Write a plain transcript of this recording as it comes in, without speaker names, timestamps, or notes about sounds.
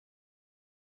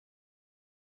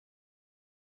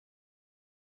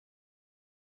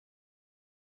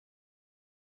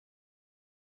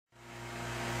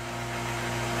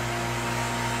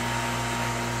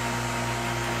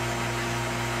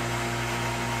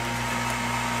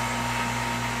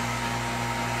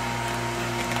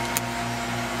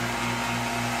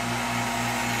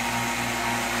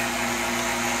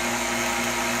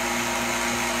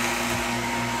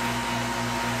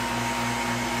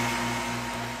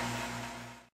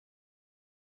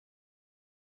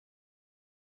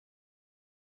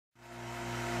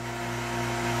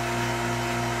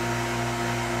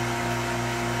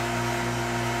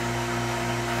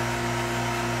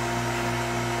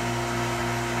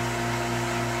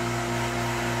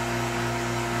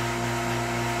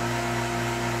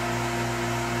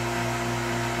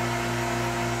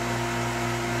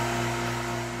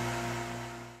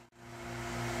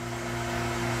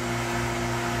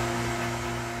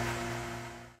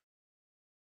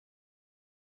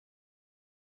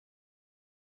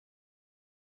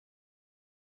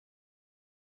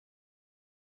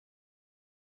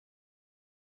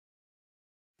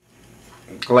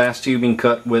glass tubing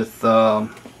cut with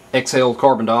exhaled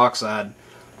carbon dioxide.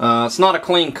 It's not a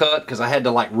clean cut because I had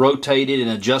to like rotate it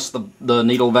and adjust the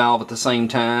needle valve at the same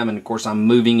time, and of course I'm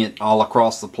moving it all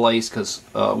across the place because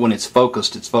when it's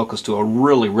focused to a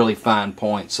really fine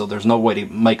point, so there's no way to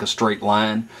make a straight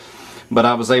line. But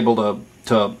I was able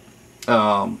to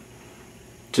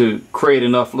create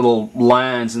enough little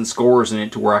lines and scores in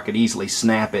it to where I could easily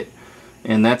snap it.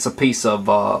 And that's a piece of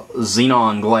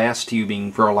xenon glass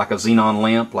tubing for like a xenon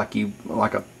lamp,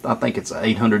 I think it's an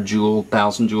 800 joule,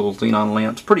 1000 joule xenon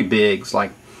lamp. It's pretty big. It's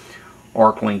like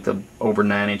arc length of over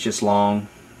 9 inches long,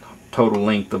 total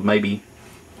length of maybe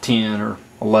 10 or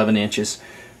 11 inches.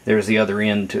 There's the other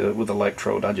end to it with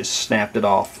electrode. I just snapped it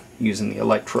off using the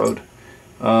electrode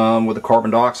with a carbon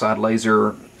dioxide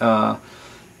laser,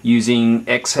 using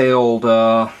exhaled.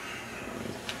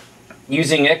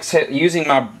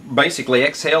 Basically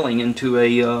exhaling into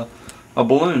a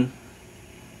balloon.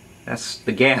 That's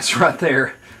the gas right there.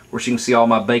 Of course, you can see all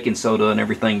my baking soda and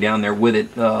everything down there with it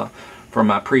from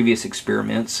my previous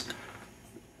experiments.